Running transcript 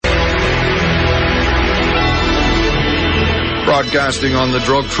Broadcasting on the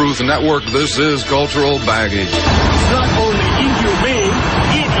Drug Truth Network, this is Cultural Baggage. It's not only inhumane,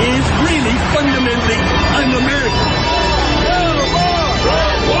 it is really fundamentally un-American.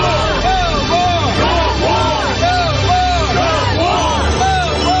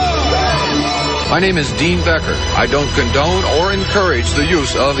 My name is Dean Becker. I don't condone or encourage the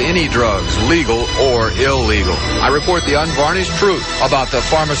use of any drugs, legal or illegal. I report the unvarnished truth about the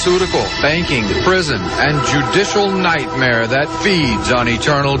pharmaceutical, banking, prison, and judicial nightmare that feeds on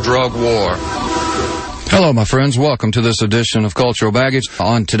eternal drug war. Hello, my friends. Welcome to this edition of Cultural Baggage.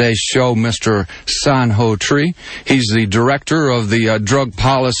 On today's show, Mr. San-Ho Tree. He's the director of the Drug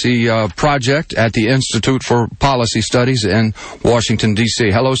Policy Project at the Institute for Policy Studies in Washington,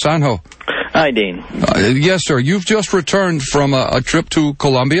 D.C. Hello, San-Ho. Hi, Dean. Yes, sir. You've just returned from a trip to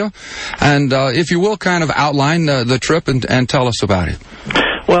Colombia, and if you will, kind of outline the trip and tell us about it.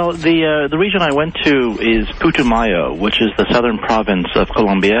 Well, the region I went to is Putumayo, which is the southern province of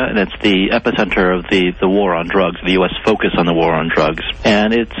Colombia, and it's the epicenter of the war on drugs, the U.S. focus on the war on drugs.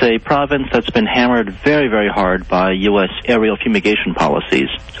 And it's a province that's been hammered very, very hard by U.S. aerial fumigation policies.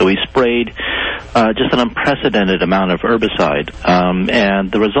 So we sprayed just an unprecedented amount of herbicide,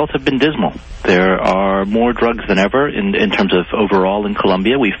 and the results have been dismal. There are more drugs than ever in terms of overall in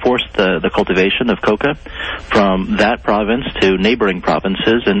Colombia. We forced the cultivation of coca from that province to neighboring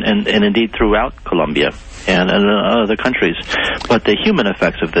provinces and indeed throughout Colombia and other countries. But the human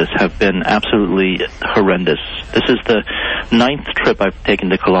effects of this have been absolutely horrendous. This is the 9th trip I've taken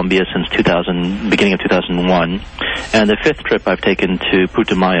to Colombia since beginning of 2001, and the 5th trip I've taken to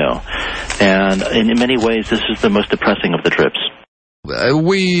Putumayo. And in many ways, this is the most depressing of the trips.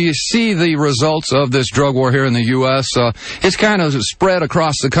 We see the results of this drug war here in the U.S. It's kind of spread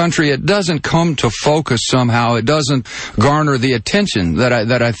across the country. It doesn't come to focus somehow. It doesn't garner the attention that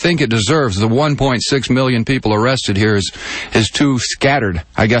I think it deserves. The 1.6 million people arrested here is too scattered,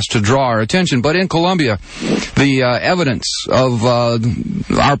 I guess, to draw our attention. But in Colombia, the evidence of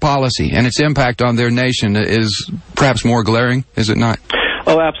our policy and its impact on their nation is perhaps more glaring, is it not?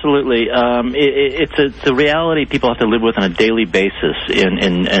 Oh, absolutely. It's a reality people have to live with on a daily basis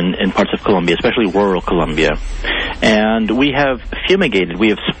in parts of Colombia, especially rural Colombia. And we have fumigated, we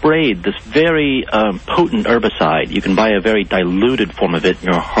have sprayed this very potent herbicide. You can buy a very diluted form of it in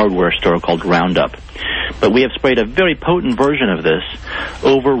your hardware store called Roundup. But we have sprayed a very potent version of this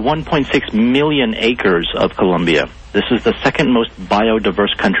over 1.6 million acres of Colombia. This is the second most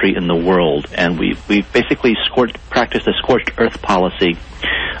biodiverse country in the world, and we've basically practiced a scorched earth policy.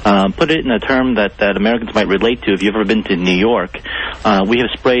 Put it in a term that Americans might relate to. If you've ever been to New York, we have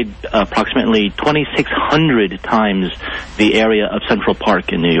sprayed approximately 2,600 times the area of Central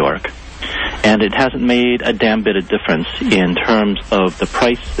Park in New York. And it hasn't made a damn bit of difference in terms of the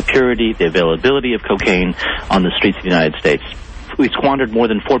price, the purity, the availability of cocaine on the streets of the United States. We squandered more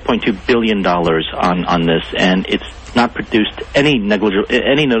than $4.2 billion on this, and it's not produced any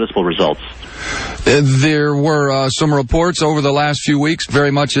noticeable results. There were some reports over the last few weeks,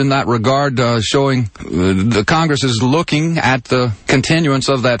 very much in that regard, showing the Congress is looking at the continuance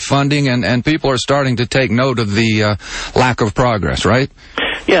of that funding, and people are starting to take note of the lack of progress, right?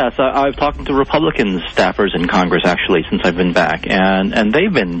 Yes, I've talked to Republican staffers in Congress, actually, since I've been back, and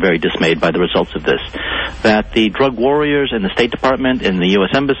they've been very dismayed by the results of this, that the drug warriors in the State Department and the U.S.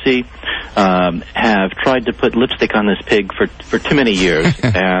 Embassy have tried to put lipstick on this pig for too many years,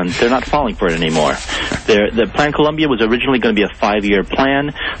 and they're not falling for it anymore. The Plan Colombia was originally going to be a 5-year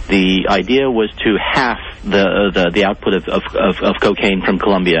plan. The idea was to half the output of cocaine from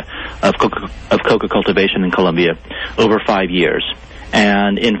Colombia, of coca cultivation in Colombia, over 5 years.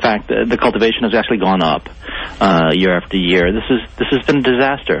 And in fact, the cultivation has actually gone up year after year. This has been a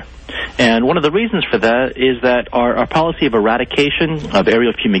disaster. And one of the reasons for that is that our policy of eradication, of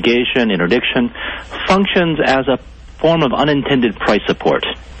aerial fumigation, interdiction, functions as a form of unintended price support.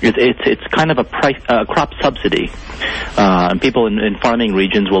 It's kind of a crop subsidy. And people in farming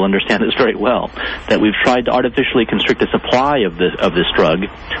regions will understand this very well, that we've tried to artificially constrict the supply of this drug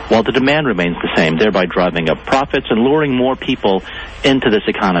while the demand remains the same, thereby driving up profits and luring more people into this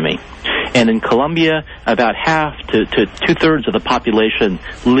economy. And in Colombia, about half to two-thirds of the population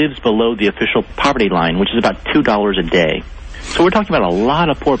lives below the official poverty line, which is about $2 a day. So we're talking about a lot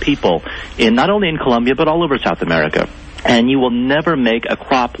of poor people, not only in Colombia, but all over South America. And you will never make a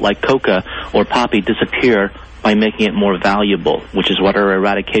crop like coca or poppy disappear by making it more valuable, which is what our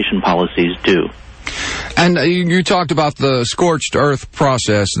eradication policies do. And you talked about the scorched earth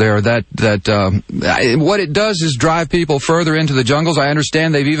process there, that what it does is drive people further into the jungles. I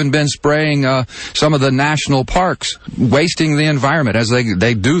understand they've even been spraying some of the national parks, wasting the environment as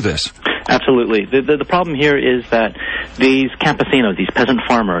they do this. Absolutely. The problem here is that these campesinos, these peasant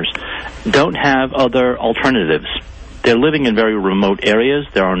farmers, don't have other alternatives. They're living in very remote areas.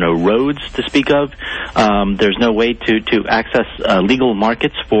 There are no roads to speak of. There's no way to access legal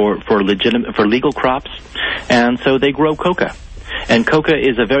markets for legal crops, and so they grow coca. And coca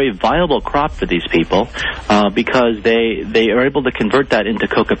is a very viable crop for these people because they are able to convert that into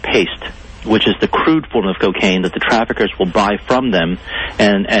coca paste, which is the crude form of cocaine that the traffickers will buy from them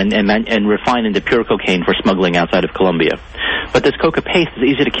and refine into pure cocaine for smuggling outside of Colombia. But this coca paste is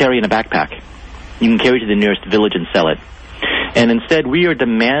easy to carry in a backpack. You can carry it to the nearest village and sell it. And instead, we are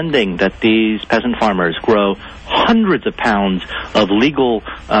demanding that these peasant farmers grow hundreds of pounds of legal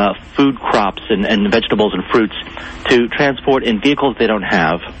food crops and vegetables and fruits to transport in vehicles they don't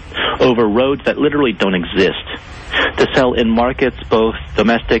have over roads that literally don't exist, to sell in markets, both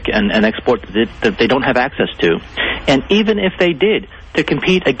domestic and export, that they don't have access to. And even if they did, to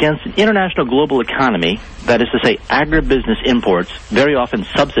compete against an international global economy, that is to say agribusiness imports, very often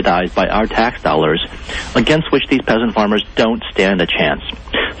subsidized by our tax dollars, against which these peasant farmers don't stand a chance.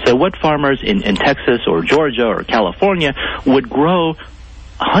 So what farmers in Texas or Georgia or California would grow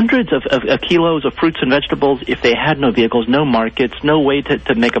hundreds of kilos of fruits and vegetables if they had no vehicles, no markets, no way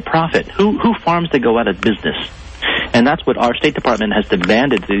to make a profit? Who farms to go out of business? And that's what our State Department has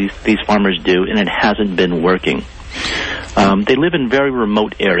demanded these farmers do, and it hasn't been working. They live in very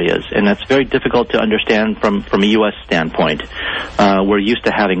remote areas, and that's very difficult to understand from a U.S. standpoint. We're used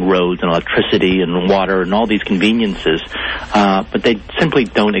to having roads and electricity and water and all these conveniences, but they simply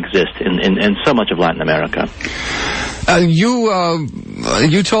don't exist in so much of Latin America.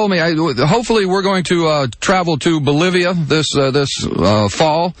 You told me, hopefully we're going to travel to Bolivia this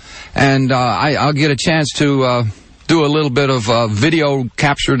fall, and I'll get a chance to do a little bit of video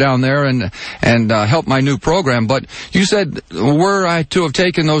capture down there and help my new program. But you said, were I to have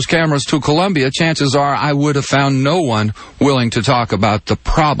taken those cameras to Colombia, chances are I would have found no one willing to talk about the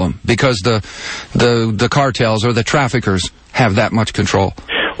problem because the cartels or the traffickers have that much control.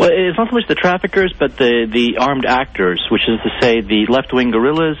 Well, it's not so much the traffickers, but the armed actors, which is to say the left-wing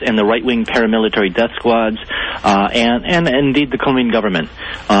guerrillas and the right-wing paramilitary death squads, and indeed the Colombian government,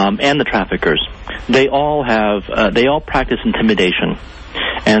 and the traffickers. They all practice intimidation.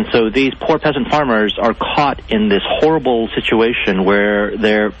 And so these poor peasant farmers are caught in this horrible situation where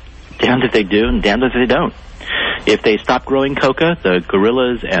they're damned if they do and damned if they don't. If they stop growing coca, the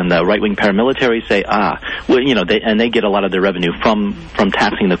guerrillas and the right-wing paramilitary say, they get a lot of their revenue from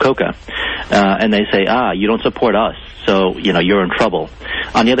taxing the coca, and they say, you don't support us, so you're in trouble.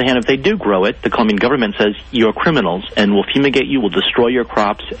 On the other hand, if they do grow it, the Colombian government says you're criminals and will fumigate you, will destroy your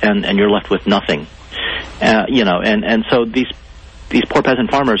crops, and you're left with nothing. And so these poor peasant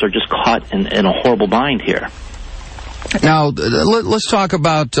farmers are just caught in a horrible bind here. Now, let's talk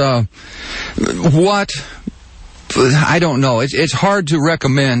about what. I don't know. It's hard to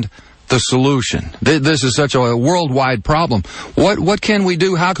recommend the solution. This is such a worldwide problem. What can we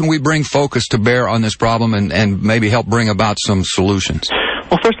do? How can we bring focus to bear on this problem and maybe help bring about some solutions?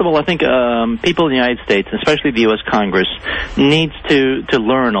 Well, first of all, I think people in the United States, especially the U.S. Congress, needs to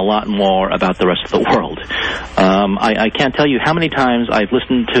learn a lot more about the rest of the world. I can't tell you how many times I've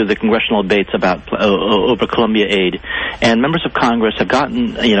listened to the congressional debates about over Colombia aid, and members of Congress have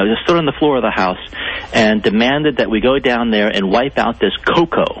gotten, just stood on the floor of the House and demanded that we go down there and wipe out this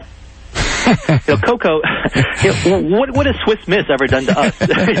cocoa. Cocoa. What has Swiss Miss ever done to us?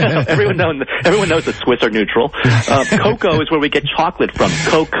 Everyone knows that Swiss are neutral. Cocoa is where we get chocolate from.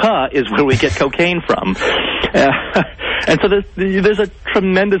 Coca is where we get cocaine from. And so there's a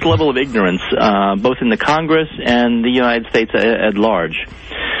tremendous level of ignorance, both in the Congress and the United States at large.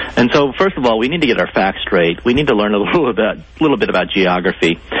 And so, first of all, we need to get our facts straight. We need to learn a little bit about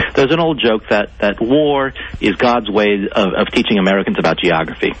geography. There's an old joke that war is God's way of teaching Americans about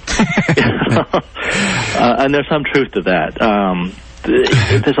geography. And there's some truth to that.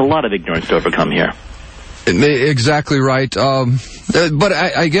 There's a lot of ignorance to overcome here. Exactly right. But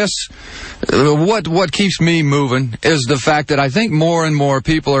I guess what keeps me moving is the fact that I think more and more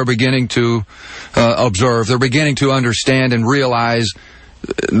people are beginning to observe. They're beginning to understand and realize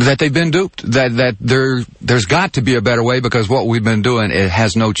that they've been duped, that there's got to be a better way, because what we've been doing, it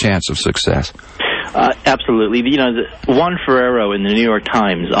has no chance of success. Absolutely. Juan Ferrero in the New York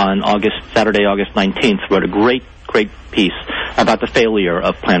Times on Saturday, August 19th, wrote a great piece about the failure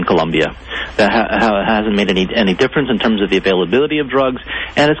of Plan Colombia. That hasn't made any difference in terms of the availability of drugs,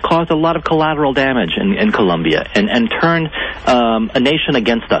 and it's caused a lot of collateral damage in Colombia and turned a nation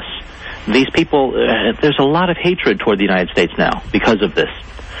against us. These people, there's a lot of hatred toward the United States now because of this.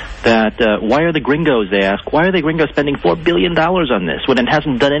 that why are the gringos, they ask, why are the gringos spending $4 billion on this when it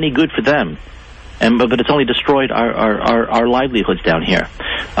hasn't done any good for them? But it's only destroyed our livelihoods down here.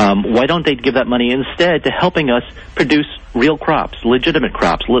 Why don't they give that money instead to helping us produce real crops, legitimate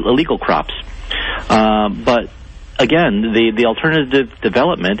crops, illegal crops? But again, the alternative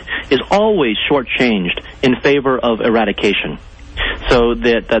development is always shortchanged in favor of eradication. So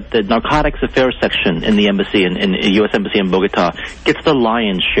that the narcotics affairs section in the embassy, in the U.S. Embassy in Bogota, gets the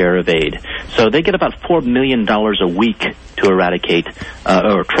lion's share of aid. So they get about $4 million a week to eradicate,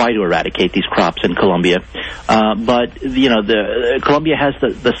 or try to eradicate these crops in Colombia. But, Colombia has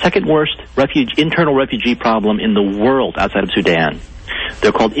the second worst internal refugee problem in the world outside of Sudan.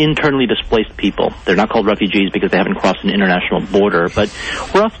 They're called internally displaced people. They're not called refugees because they haven't crossed an international border. But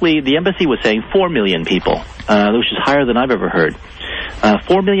roughly, the embassy was saying 4 million people, which is higher than I've ever heard.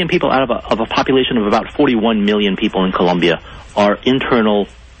 4 million people out of a population of about 41 million people in Colombia are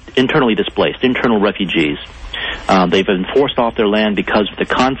internally displaced, internal refugees. They've been forced off their land because of the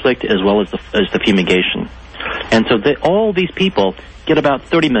conflict as well as the fumigation. And so all these people get about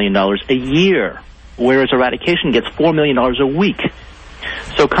 $30 million a year, whereas eradication gets $4 million a week.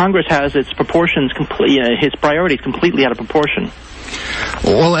 So Congress has its his priorities completely out of proportion.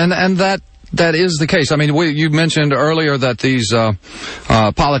 Well, and that is the case. I mean, you mentioned earlier that these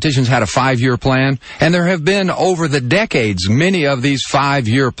politicians had a 5-year plan, and there have been over the decades many of these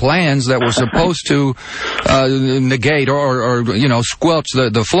 5-year plans that were supposed to negate or squelch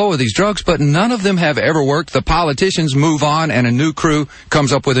the flow of these drugs, but none of them have ever worked. The politicians move on, and a new crew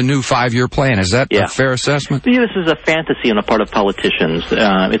comes up with a new 5-year plan. Is that a fair assessment? Yeah, this is a fantasy on the part of politicians.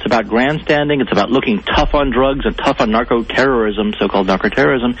 It's about grandstanding. It's about looking tough on drugs and tough on narco-terrorism, so-called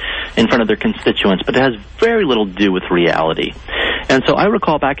narco-terrorism, in front of their constituents, but it has very little to do with reality. And so I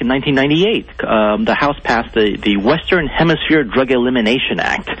recall back in 1998, the House passed the Western Hemisphere Drug Elimination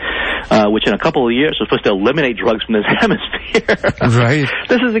Act, which in a couple of years was supposed to eliminate drugs from this hemisphere. Right.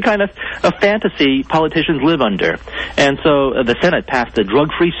 This is the kind of a fantasy politicians live under. And so the Senate passed the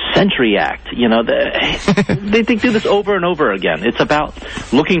Drug-Free Century Act. They do this over and over again. It's about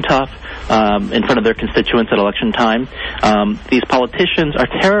looking tough in front of their constituents at election time. These politicians are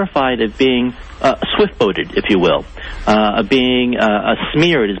terrified of being swift-voted, if you will, being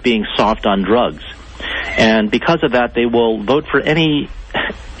smeared as being soft on drugs. And because of that, they will vote for any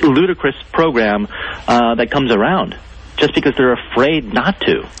ludicrous program that comes around, just because they're afraid not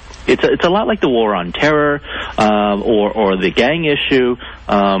to. It's a lot like the war on terror or the gang issue.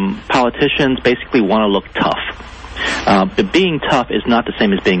 Politicians basically want to look tough. But being tough is not the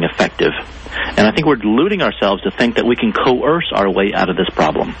same as being effective. And I think we're deluding ourselves to think that we can coerce our way out of this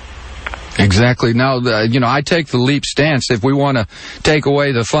problem. Exactly. Now, I take the leap stance. If we want to take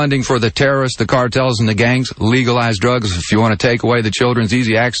away the funding for the terrorists, the cartels, and the gangs, legalize drugs. If you want to take away the children's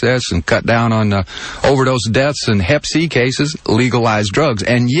easy access and cut down on overdose deaths and Hep C cases, legalize drugs.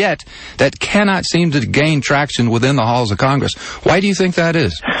 And yet, that cannot seem to gain traction within the halls of Congress. Why do you think that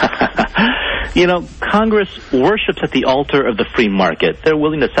is? Congress worships at the altar of the free market. They're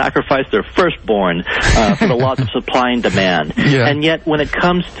willing to sacrifice their firstborn for the laws of supply and demand. Yeah. And yet, when it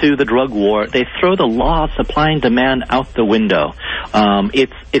comes to the drug war, they throw the law of supply and demand out the window.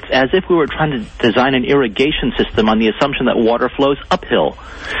 It's as if we were trying to design an irrigation system on the assumption that water flows uphill.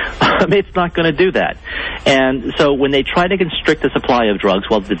 It's not going to do that. And so when they try to constrict the supply of drugs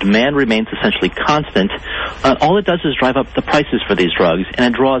while the demand remains essentially constant, all it does is drive up the prices for these drugs, and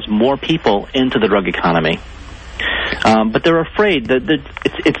it draws more people into the drug economy. But they're afraid that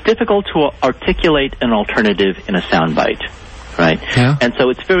it's difficult to articulate an alternative in a soundbite. Right? Yeah. And so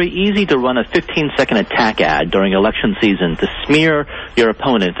it's very easy to run a 15-second attack ad during election season to smear your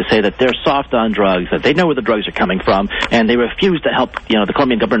opponent, to say that they're soft on drugs, that they know where the drugs are coming from, and they refuse to help the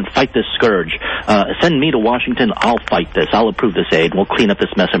Colombian government fight this scourge. Send me to Washington, I'll fight this, I'll approve this aid, and we'll clean up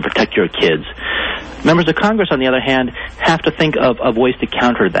this mess and protect your kids. Members of Congress, on the other hand, have to think of ways to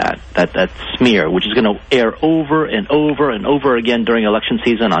counter that smear, which is going to air over and over and over again during election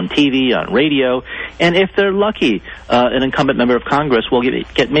season on TV, on radio, and if they're lucky, an incumbent member of Congress will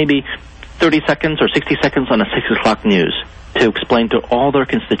get maybe 30 seconds or 60 seconds on the 6 o'clock news to explain to all their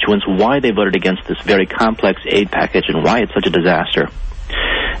constituents why they voted against this very complex aid package and why it's such a disaster.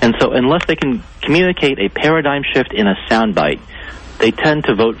 And so unless they can communicate a paradigm shift in a soundbite, they tend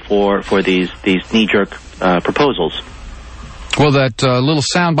to vote for these knee-jerk proposals. Well, that little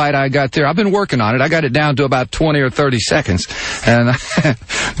soundbite I got there, I've been working on it. I got it down to about 20 or 30 seconds, and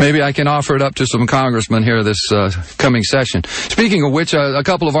maybe I can offer it up to some congressmen here this coming session. Speaking of which, a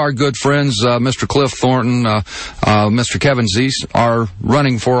couple of our good friends, Mr. Cliff Thornton, Mr. Kevin Zeese, are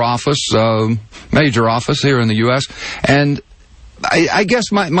running for office, major office here in the U.S., and I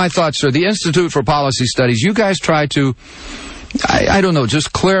guess my thoughts are the Institute for Policy Studies, you guys try to, I don't know,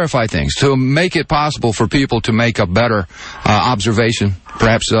 just clarify things to make it possible for people to make a better observation,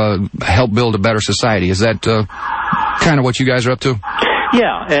 perhaps help build a better society. Is that kind of what you guys are up to?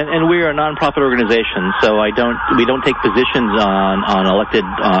 Yeah, and we are a nonprofit organization, so we don't take positions on elected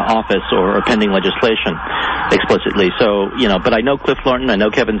office or pending legislation explicitly. So, but I know Cliff Thornton, I know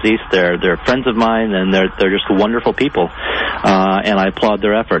Kevin Zeese, they're friends of mine, and they're just wonderful people, and I applaud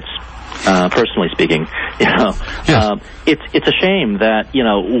their efforts. Personally speaking, Yes. It's a shame that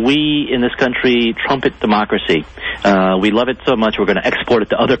we in this country trumpet democracy. We love it so much we're going to export it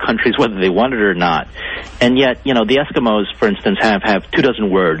to other countries whether they want it or not. And yet, the Eskimos, for instance, have 24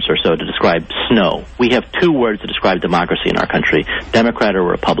 words or so to describe snow. We have 2 words to describe democracy in our country: Democrat or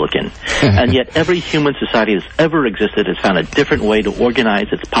Republican. And yet, every human society that's ever existed has found a different way to organize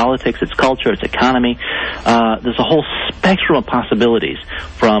its politics, its culture, its economy. There's a whole spectrum of possibilities,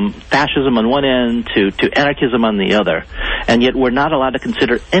 from fascism on one end to anarchism on the other. And yet we're not allowed to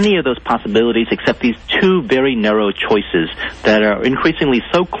consider any of those possibilities except these 2 very narrow choices that are increasingly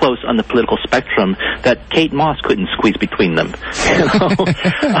so close on the political spectrum that Kate Moss couldn't squeeze between them. It's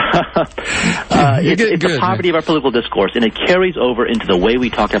the poverty of our political discourse, and it carries over into the way we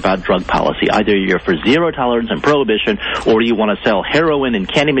talk about drug policy. Either you're for zero tolerance and prohibition, or you want to sell heroin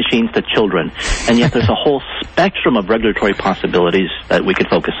and candy machines to children. And yet there's a whole spectrum of regulatory possibilities that we could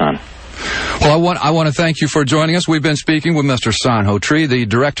focus on. Well, I want to thank you for joining us. We've been speaking with Mr. San Ho Tree, the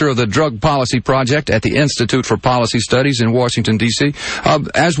director of the Drug Policy Project at the Institute for Policy Studies in Washington, D.C.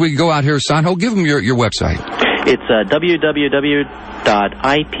 As we go out here, San Ho, give them your website. It's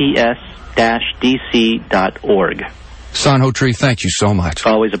www.ips-dc.org. San Ho Tree, thank you so much.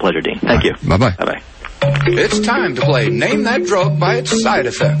 Always a pleasure, Dean. Thank you. Bye-bye. Bye-bye. It's time to play Name That Drug by its side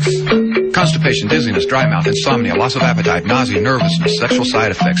effects. Constipation, dizziness, dry mouth, insomnia, loss of appetite, nausea, nervousness, sexual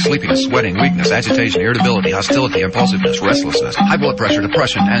side effects, sleepiness, sweating, weakness, agitation, irritability, hostility, impulsiveness, restlessness, high blood pressure,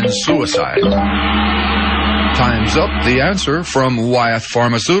 depression, and suicide. Time's up. The answer from Wyeth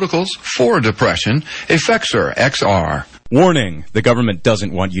Pharmaceuticals for depression, Effexor XR. Warning, the government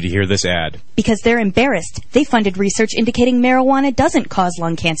doesn't want you to hear this ad. Because they're embarrassed. They funded research indicating marijuana doesn't cause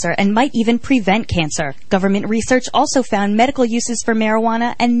lung cancer and might even prevent cancer. Government research also found medical uses for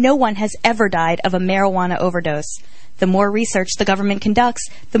marijuana, and no one has ever died of a marijuana overdose. The more research the government conducts,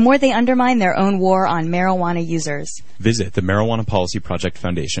 the more they undermine their own war on marijuana users. Visit the Marijuana Policy Project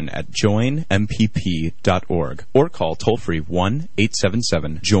Foundation at joinmpp.org or call toll-free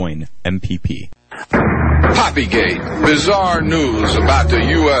 1-877-JOIN-MPP. Poppygate, bizarre news about the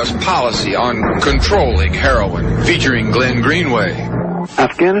U.S. policy on controlling heroin, featuring Glenn Greenway.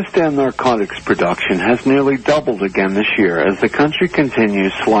 Afghanistan narcotics production has nearly doubled again this year as the country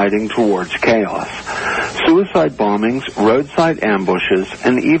continues sliding towards chaos. Suicide bombings, roadside ambushes,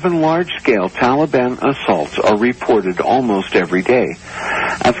 and even large-scale Taliban assaults are reported almost every day.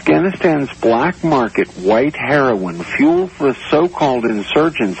 Afghanistan's black market white heroin fuels the so-called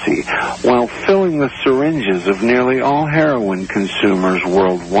insurgency while filling the syringes of nearly all heroin consumers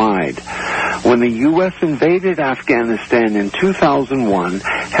worldwide. When the U.S. invaded Afghanistan in 2001,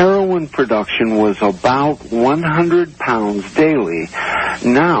 heroin production was about 100 pounds daily.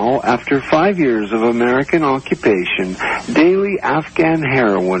 Now, after 5 years of American occupation, daily Afghan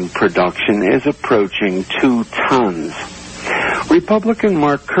heroin production is approaching 2 tons. Republican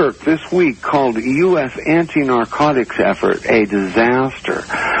Mark Kirk this week called U.S. anti-narcotics effort a disaster.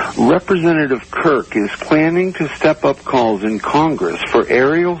 Representative Kirk is planning to step up calls in Congress for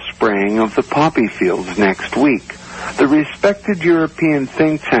aerial spraying of the poppy fields next week. The respected European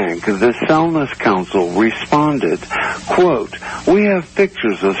think tank, the Salnus Council, responded, quote, "We have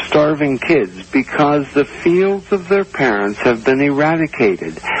pictures of starving kids because the fields of their parents have been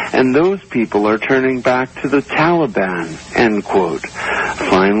eradicated, and those people are turning back to the Taliban," end quote.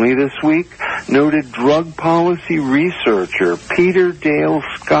 Finally this week, noted drug policy researcher Peter Dale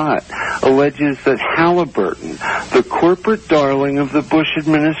Scott alleges that Halliburton, the corporate darling of the Bush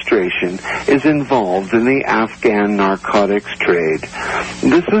administration, is involved in the Afghan narcotics trade.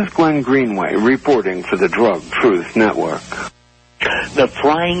 This is Glenn Greenway reporting for the Drug Truth Network. The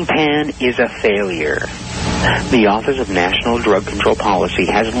frying pan is a failure. The Office of National Drug Control Policy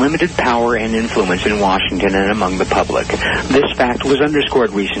has limited power and influence in Washington and among the public. This fact was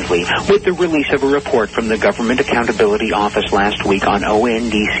underscored recently with the release of a report from the Government Accountability Office last week on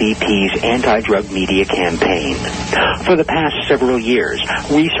ONDCP's anti-drug media campaign. For the past several years,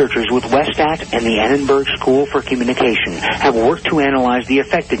 researchers with Westat and the Annenberg School for Communication have worked to analyze the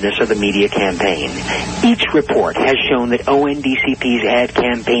effectiveness of the media campaign. Each report has shown that ONDCP's ad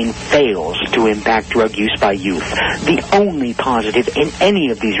campaign fails to impact drug use by by youth. The only positive in any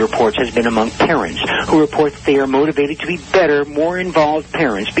of these reports has been among parents, who report they are motivated to be better, more involved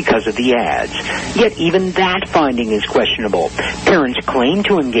parents because of the ads. Yet even that finding is questionable. Parents claim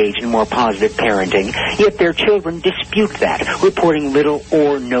to engage in more positive parenting, yet their children dispute that, reporting little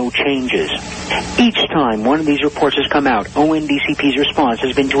or no changes. Each time one of these reports has come out, ONDCP's response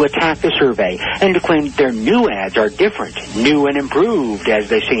has been to attack the survey and to claim that their new ads are different, new and improved, as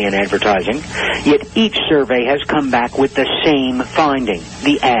they say in advertising. Yet each survey has come back with the same finding.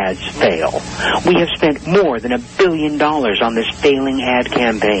 The ads fail. We have spent more than $1 billion on this failing ad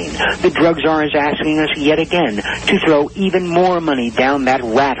campaign. The drug czar is asking us yet again to throw even more money down that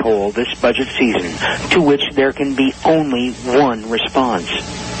rat hole this budget season, to which there can be only one response.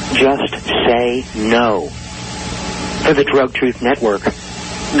 Just say no. For the Drug Truth Network,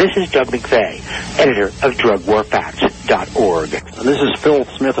 this is Doug McVeigh, editor of DrugWarFacts.org. This is Phil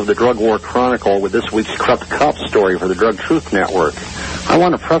Smith of the Drug War Chronicle with this week's Corrupt Cop story for the Drug Truth Network. I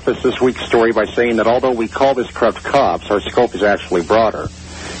want to preface this week's story by saying that although we call this Corrupt Cops, our scope is actually broader.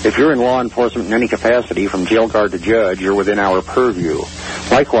 If you're in law enforcement in any capacity, from jail guard to judge, you're within our purview.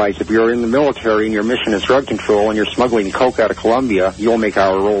 Likewise, if you're in the military and your mission is drug control and you're smuggling coke out of Colombia, you'll make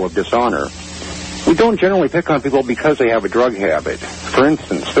our role of dishonor. We don't generally pick on people because they have a drug habit. For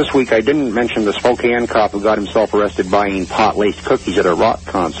instance, this week I didn't mention the Spokane cop who got himself arrested buying pot-laced cookies at a rock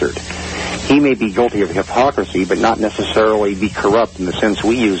concert. He may be guilty of hypocrisy, but not necessarily be corrupt in the sense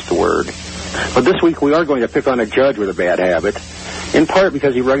we use the word. But this week we are going to pick on a judge with a bad habit, in part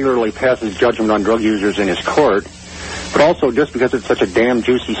because he regularly passes judgment on drug users in his court, but also just because it's such a damn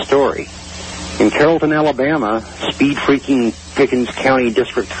juicy story. In Carrollton, Alabama, speed-freaking Pickens County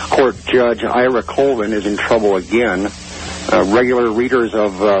District Court Judge Ira Colvin is in trouble again. Regular readers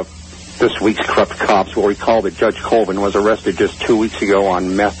of this week's Corrupt Cops will recall that Judge Colvin was arrested just 2 weeks ago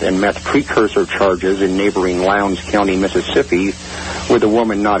on meth and meth precursor charges in neighboring Lowndes County, Mississippi, with a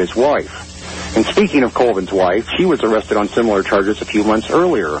woman not his wife. And speaking of Colvin's wife, she was arrested on similar charges a few months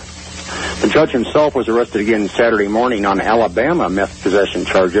earlier. The judge himself was arrested again Saturday morning on Alabama meth possession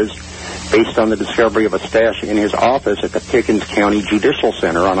charges, based on the discovery of a stash in his office at the Pickens County Judicial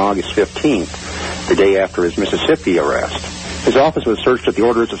Center on August 15th, the day after his Mississippi arrest. His office was searched at the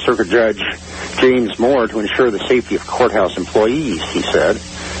orders of Circuit Judge James Moore to ensure the safety of courthouse employees, he said.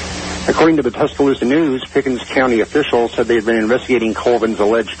 According to the Tuscaloosa News, Pickens County officials said they had been investigating Colvin's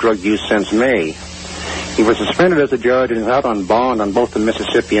alleged drug use since May. He was suspended as a judge and is out on bond on both the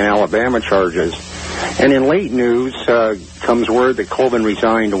Mississippi and Alabama charges. And in late news comes word that Colvin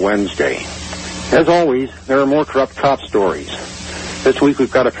resigned Wednesday. As always, there are more Corrupt Cop stories. This week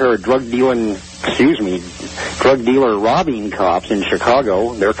we've got a pair of drug dealer robbing cops in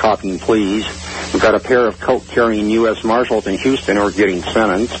Chicago. They're copying pleas. We've got a pair of coke-carrying U.S. Marshals in Houston who are getting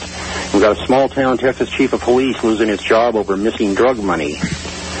sentenced. We've got a small-town Texas chief of police losing his job over missing drug money.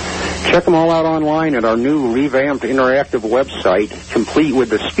 Check them all out online at our new revamped interactive website, complete with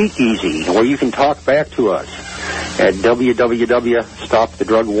the speakeasy, where you can talk back to us at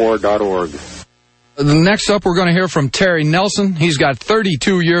www.stopthedrugwar.org. Next up, we're going to hear from Terry Nelson. He's got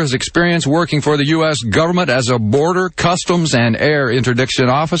 32 years' experience working for the U.S. government as a border, customs, and air interdiction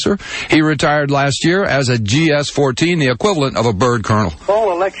officer. He retired last year as a GS-14, the equivalent of a bird colonel.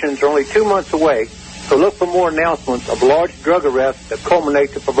 Fall elections are only 2 months away, so look for more announcements of large drug arrests that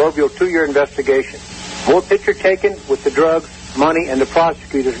culminate the proverbial 2-year investigation. More picture taken with the drugs, money, and the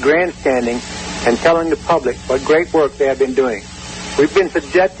prosecutors grandstanding and telling the public what great work they have been doing. We've been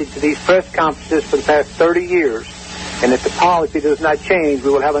subjected to these press conferences for the past 30 years, and if the policy does not change, we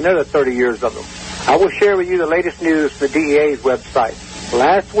will have another 30 years of them. I will share with you the latest news from the DEA's website.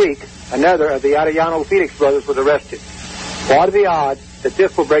 Last week, another of the Arellano Felix brothers was arrested. What are the odds that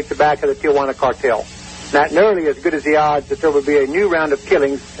this will break the back of the Tijuana cartel? Not nearly as good as the odds that there will be a new round of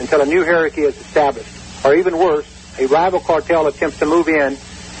killings until a new hierarchy is established. Or even worse, a rival cartel attempts to move in,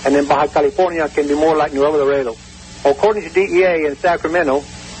 and then Baja California can be more like Nuevo Laredo. According to DEA in Sacramento,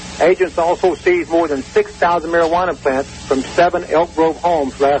 agents also seized more than 6,000 marijuana plants from 7 Elk Grove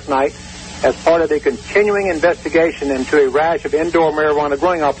homes last night as part of a continuing investigation into a rash of indoor marijuana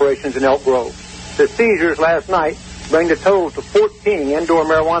growing operations in Elk Grove. The seizures last night bring the total to 14 indoor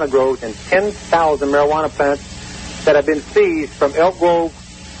marijuana grows and 10,000 marijuana plants that have been seized from Elk Grove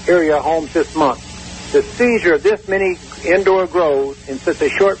area homes this month. The seizure of this many indoor grows in such a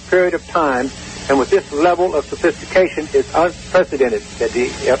short period of time and with this level of sophistication is unprecedented, said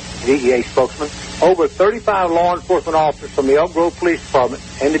the DEA spokesman. Over 35 law enforcement officers from the Elk Grove Police Department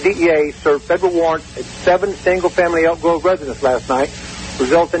and the DEA served federal warrants at 7 single-family Elk Grove residents last night,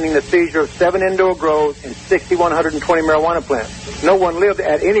 resulting in the seizure of 7 indoor grows and 6,120 marijuana plants. No one lived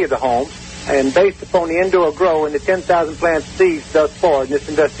at any of the homes. And based upon the indoor grow and the 10,000 plants seized thus far in this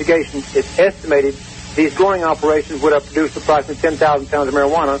investigation, it's estimated these growing operations would have produced approximately 10,000 pounds of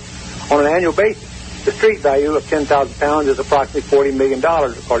marijuana on an annual basis. The street value of 10,000 pounds is approximately $40 million,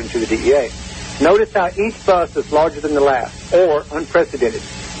 according to the DEA. Notice how each bust is larger than the last, or unprecedented.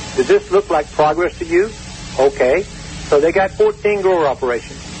 Does this look like progress to you? Okay. So they got 14 grower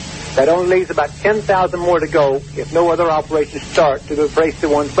operations. That only leaves about 10,000 more to go if no other operations start to replace the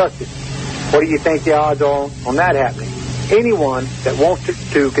ones busted. What do you think the odds are on that happening? Anyone that wants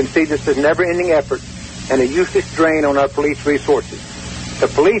to concede this is a never-ending effort and a useless drain on our police resources. The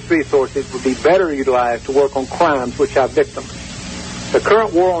police resources would be better utilized to work on crimes which have victims. The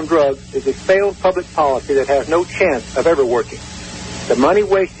current war on drugs is a failed public policy that has no chance of ever working. The money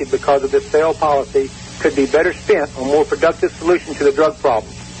wasted because of this failed policy could be better spent on more productive solutions to the drug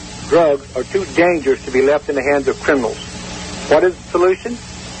problem. Drugs are too dangerous to be left in the hands of criminals. What is the solution?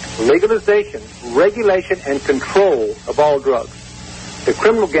 Legalization, regulation, and control of all drugs. The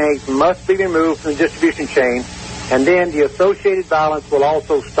criminal gangs must be removed from the distribution chain, and then the associated violence will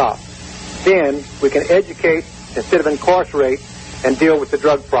also stop. Then we can educate instead of incarcerate and deal with the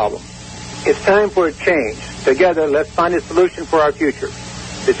drug problem. It's time for a change. Together, let's find a solution for our future.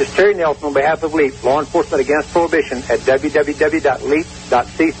 This is Terry Nelson on behalf of LEAP, Law Enforcement Against Prohibition at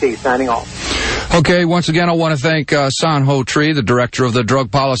www.leap.cc, signing off. Okay, once again, I want to thank San Ho Tree, the director of the Drug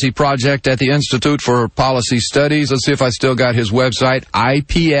Policy Project at the Institute for Policy Studies. Let's see if I still got his website,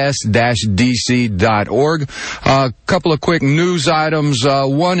 ips-dc.org. A couple of quick news items.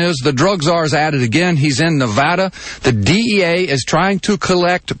 One is the drug czar is at it again. He's in Nevada. The DEA is trying to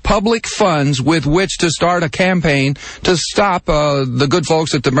collect public funds with which to start a campaign to stop the good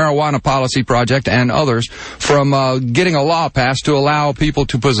folks at the Marijuana Policy Project and others from getting a law passed to allow people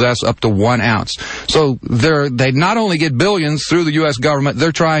to possess up to 1 ounce. So they not only get billions through the U.S. government,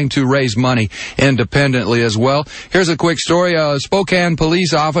 they're trying to raise money independently as well. Here's a quick story. A Spokane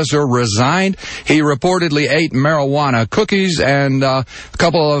police officer resigned. He reportedly ate marijuana cookies, and a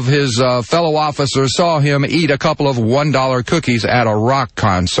couple of his fellow officers saw him eat a couple of $1 cookies at a rock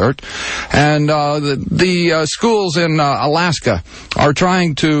concert. And the schools in Alaska are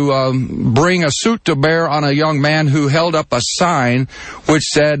trying to bring a suit to bear on a young man who held up a sign which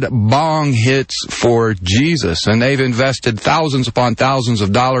said, "Bong hits for Jesus," and they've invested thousands upon thousands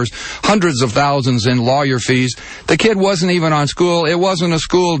of dollars, hundreds of thousands in lawyer fees. The kid wasn't even on school. It wasn't a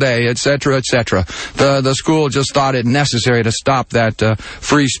school day, etc., etc. The school just thought it necessary to stop that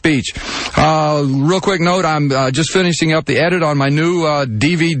free speech. Real quick note, I'm just finishing up the edit on my new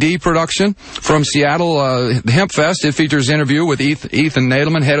DVD production from Seattle, Hemp Fest. It features interview with Ethan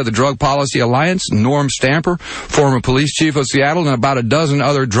Nadelman, head of the Drug Policy Alliance, Norm Stamper, former police chief of Seattle, and about a dozen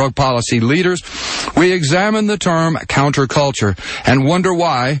other drug policy leaders. We examine the term counterculture and wonder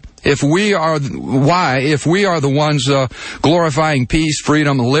why, if we are the ones glorifying peace,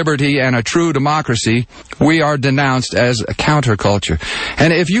 freedom, liberty, and a true democracy, we are denounced as a counterculture.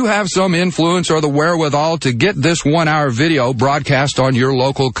 And if you have some influence or the wherewithal to get this 1-hour video broadcast on your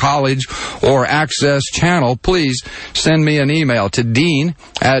local college or access channel, please send me an email to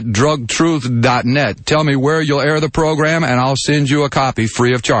dean@drugtruth.net. Tell me where you'll air the program, and I'll send you a copy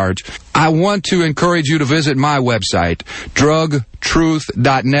free of charge. I want to encourage you to visit my website,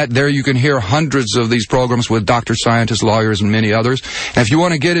 drugtruth.net. There you can hear hundreds of these programs with doctors, scientists, lawyers, and many others. And if you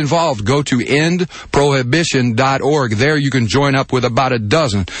want to get involved, go to endprohibition.org. There you can join up with about a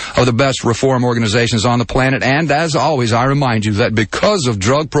dozen of the best reform organizations on the planet. And as always, I remind you that because of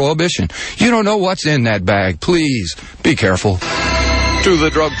drug prohibition, you don't know what's in that bag. Please be careful. To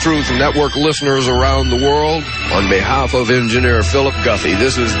the Drug Truth Network listeners around the world, on behalf of engineer Philip Guthrie,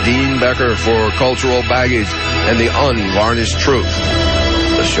 this is Dean Becker for Cultural Baggage and the Unvarnished Truth.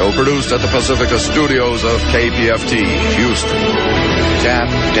 The show produced at the Pacifica Studios of KPFT, Houston. Tap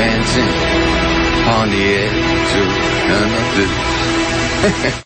dancing on the edge of another.